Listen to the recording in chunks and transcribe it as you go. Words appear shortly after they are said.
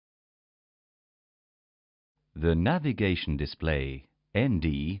The navigation display,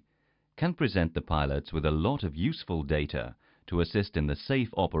 ND, can present the pilots with a lot of useful data to assist in the safe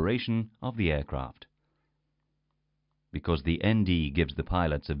operation of the aircraft. Because the ND gives the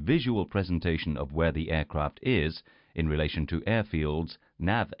pilots a visual presentation of where the aircraft is in relation to airfields,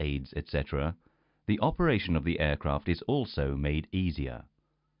 nav aids, etc., the operation of the aircraft is also made easier.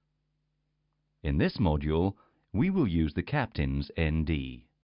 In this module, we will use the captain's ND.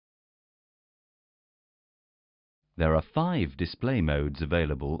 There are 5 display modes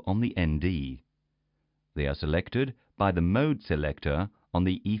available on the ND. They are selected by the mode selector on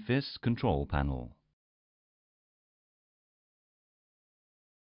the EFIS control panel.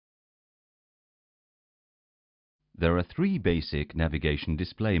 There are 3 basic navigation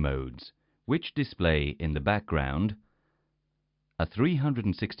display modes, which display in the background a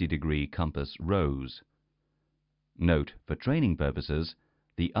 360-degree compass rose. Note, for training purposes,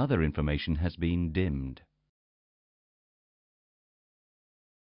 the other information has been dimmed.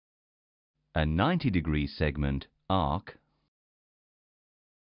 A 90-degree segment arc,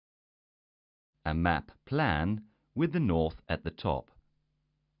 a map plan with the north at the top.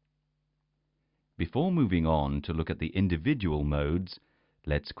 Before moving on to look at the individual modes,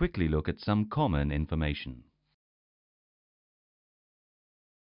 let's quickly look at some common information.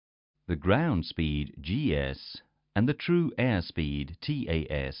 The ground speed GS and the true airspeed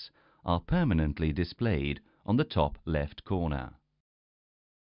TAS are permanently displayed on the top left corner.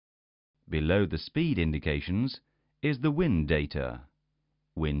 Below the speed indications is the wind data,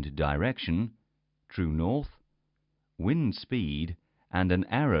 wind direction, true north, wind speed, and an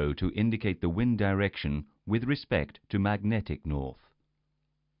arrow to indicate the wind direction with respect to magnetic north.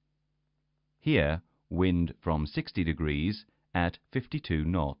 Here, wind from 60 degrees at 52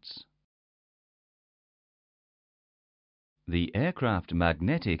 knots. The aircraft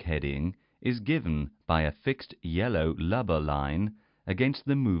magnetic heading is given by a fixed yellow lubber line against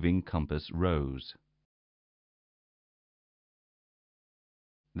the moving compass rose.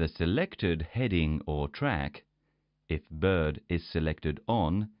 The selected heading or track, if bird is selected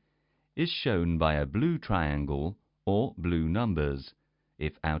on, is shown by a blue triangle or blue numbers,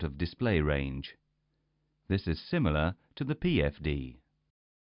 if out of display range. This is similar to the PFD.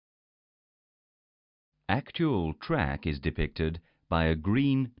 Actual track is depicted by a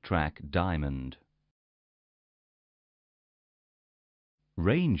green track diamond.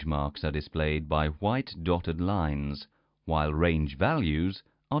 Range marks are displayed by white dotted lines, while range values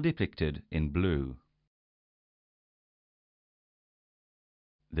are depicted in blue.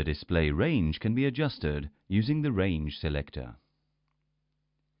 The display range can be adjusted using the range selector.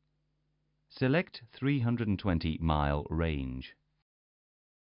 Select 320-mile range.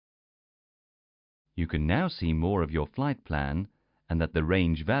 You can now see more of your flight plan and that the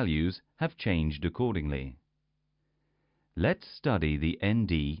range values have changed accordingly. Let's study the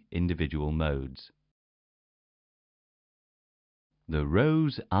ND individual modes. The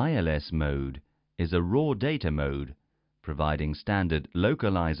ROSE ILS mode is a raw data mode, providing standard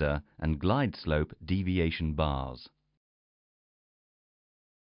localizer and glide slope deviation bars.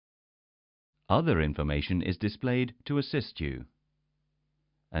 Other information is displayed to assist you.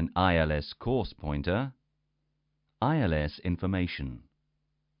 An ILS course pointer, ILS information.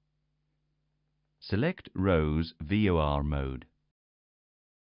 Select ROSE VOR mode.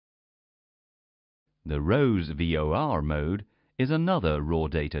 The ROSE VOR mode is another raw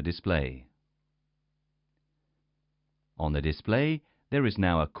data display. On the display, there is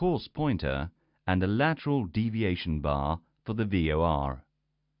now a course pointer and a lateral deviation bar for the VOR.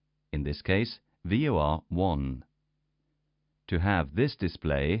 In this case, VOR 1. To have this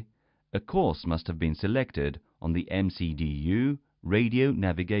display, a course must have been selected on the MCDU radio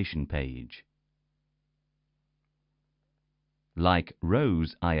navigation page. Like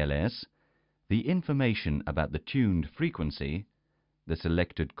ROSE ILS, the information about the tuned frequency, the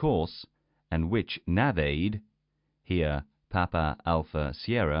selected course, and which navaid, here Papa Alpha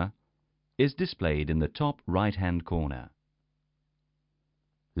Sierra, is displayed in the top right-hand corner.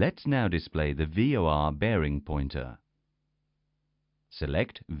 Let's now display the VOR bearing pointer.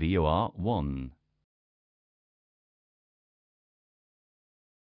 Select VOR 1.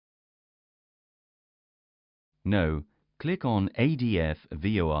 No, click on ADF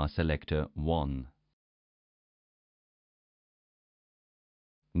VOR Selector 1.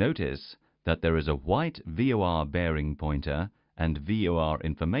 Notice that there is a white VOR bearing pointer and VOR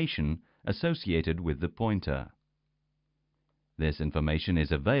information associated with the pointer. This information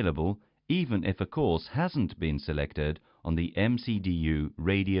is available even if a course hasn't been selected on the MCDU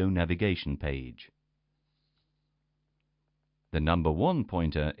radio navigation page. The number 1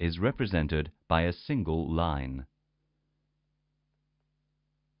 pointer is represented by a single line.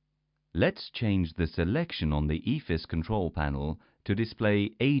 Let's change the selection on the EFIS control panel to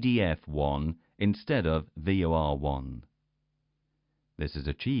display ADF1 instead of VOR1. This is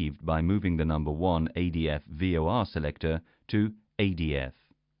achieved by moving the number 1 ADF VOR selector to ADF.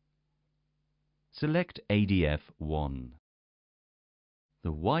 Select ADF1.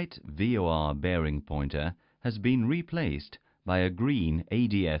 The white VOR bearing pointer has been replaced by a green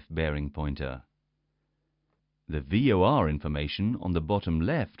ADF bearing pointer. The VOR information on the bottom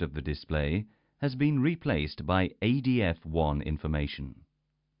left of the display has been replaced by ADF1 information.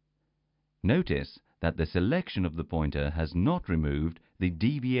 Notice that the selection of the pointer has not removed the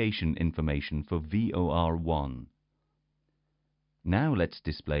deviation information for VOR1. Now let's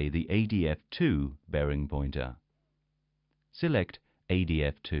display the ADF2 bearing pointer. Select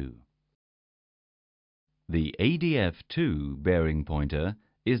ADF2. The ADF2 bearing pointer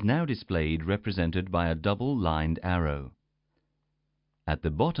is now displayed represented by a double-lined arrow. At the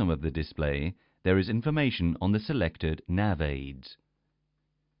bottom of the display, there is information on the selected nav aids.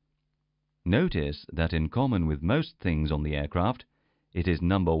 Notice that in common with most things on the aircraft, it is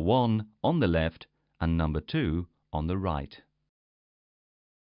number 1 on the left and number 2 on the right.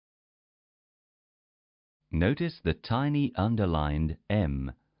 Notice the tiny underlined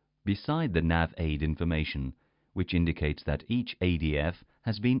M beside the nav aid information, which indicates that each ADF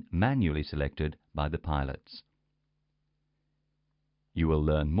has been manually selected by the pilots. You will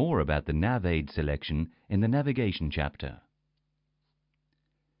learn more about the nav aid selection in the navigation chapter.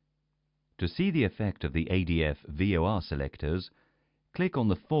 To see the effect of the ADF VOR selectors, click on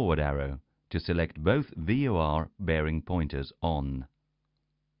the forward arrow to select both VOR bearing pointers on.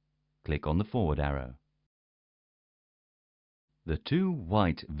 Click on the forward arrow. The two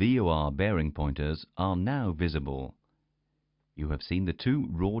white VOR bearing pointers are now visible. You have seen the two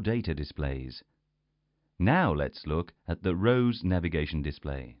raw data displays. Now let's look at the ROSE navigation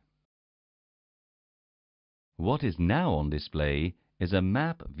display. What is now on display is a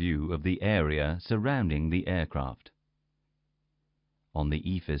map view of the area surrounding the aircraft. On the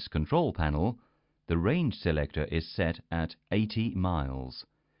EFIS control panel, the range selector is set at 80 miles,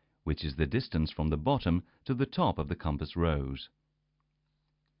 which is the distance from the bottom to the top of the compass rose.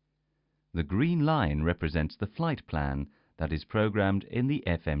 The green line represents the flight plan that is programmed in the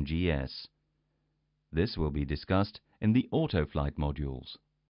FMGS. This will be discussed in the autoflight modules.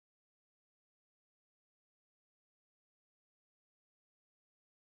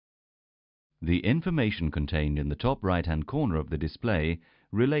 The information contained in the top right-hand corner of the display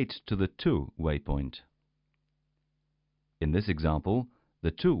relates to the to waypoint. In this example,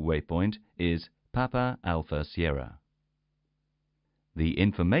 the to waypoint is Papa Alpha Sierra. The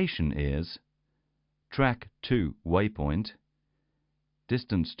information is track 2 waypoint,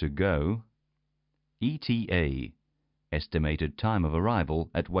 distance to go, ETA, estimated time of arrival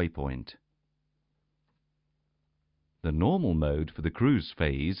at waypoint. The normal mode for the cruise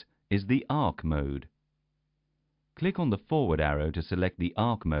phase is the arc mode. Click on the forward arrow to select the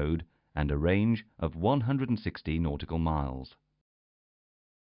arc mode and a range of 160 nautical miles.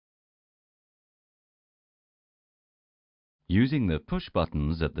 Using the push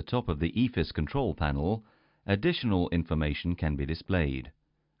buttons at the top of the EFIS control panel, additional information can be displayed.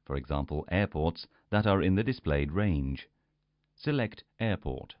 For example, airports that are in the displayed range. Select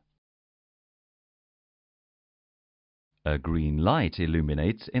Airport. A green light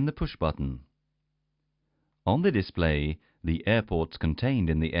illuminates in the push button. On the display, the airports contained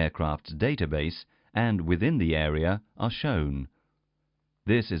in the aircraft's database and within the area are shown.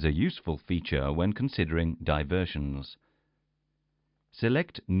 This is a useful feature when considering diversions.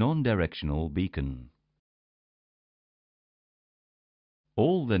 Select Non-Directional Beacon.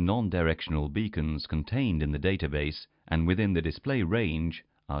 All the non-directional beacons contained in the database and within the display range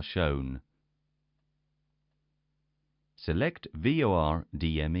are shown. Select VOR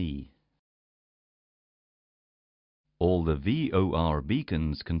DME. All the VOR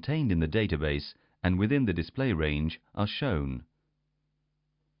beacons contained in the database and within the display range are shown.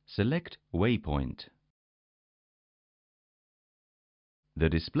 Select Waypoint. The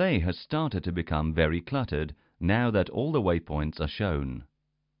display has started to become very cluttered now that all the waypoints are shown.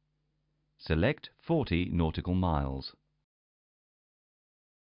 Select 40 nautical miles.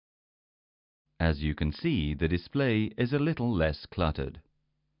 As you can see, the display is a little less cluttered.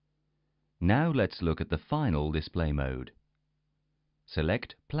 Now let's look at the final display mode.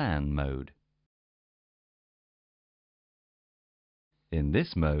 Select Plan mode. In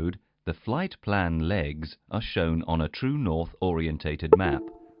this mode, the flight plan legs are shown on a true north orientated map.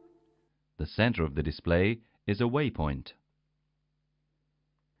 The center of the display is a waypoint.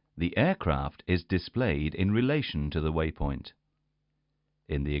 the aircraft is displayed in relation to the waypoint.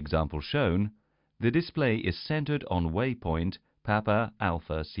 In the example shown, the display is centered on waypoint Papa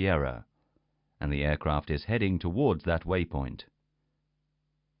Alpha Sierra, and the aircraft is heading towards that waypoint.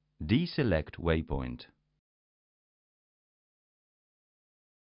 Deselect waypoint.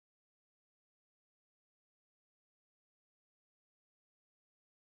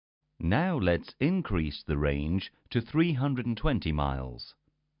 Now let's increase the range to 320 miles.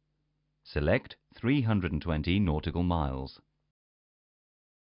 Select 320 nautical miles.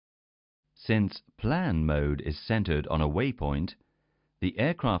 Since plan mode is centered on a waypoint, the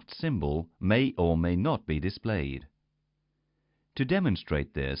aircraft symbol may or may not be displayed. To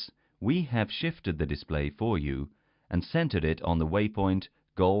demonstrate this, we have shifted the display for you and centered it on the waypoint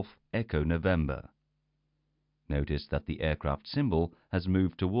Golf Echo November. Notice that the aircraft symbol has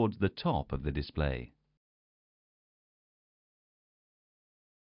moved towards the top of the display.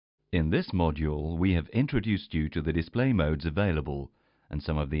 In this module, we have introduced you to the display modes available and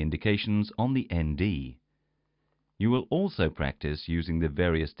some of the indications on the ND. You will also practice using the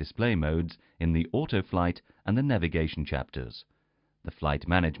various display modes in the Auto Flight and the Navigation chapters, the Flight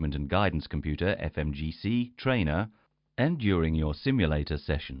Management and Guidance Computer FMGC Trainer, and during your simulator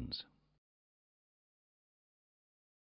sessions.